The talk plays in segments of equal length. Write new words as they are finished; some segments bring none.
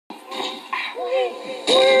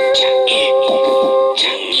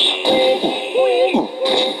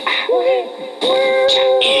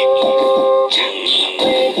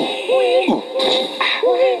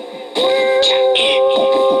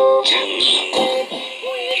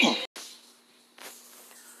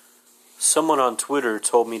Someone on Twitter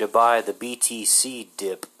told me to buy the BTC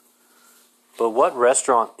dip. But what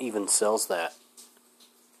restaurant even sells that?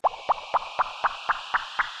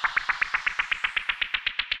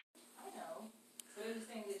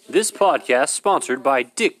 This podcast sponsored by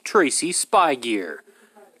Dick Tracy Spy Gear.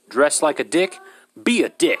 Dress like a dick, be a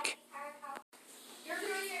dick.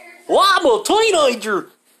 Well, I'm a teenager!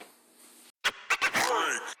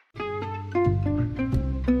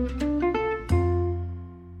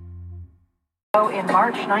 In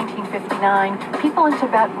March 1959, people in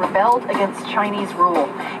Tibet rebelled against Chinese rule.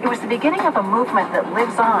 It was the beginning of a movement that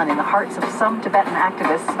lives on in the hearts of some Tibetan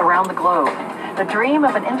activists around the globe. The dream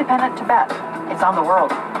of an independent Tibet is on the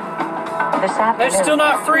world. This afternoon, They're still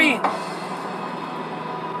not free!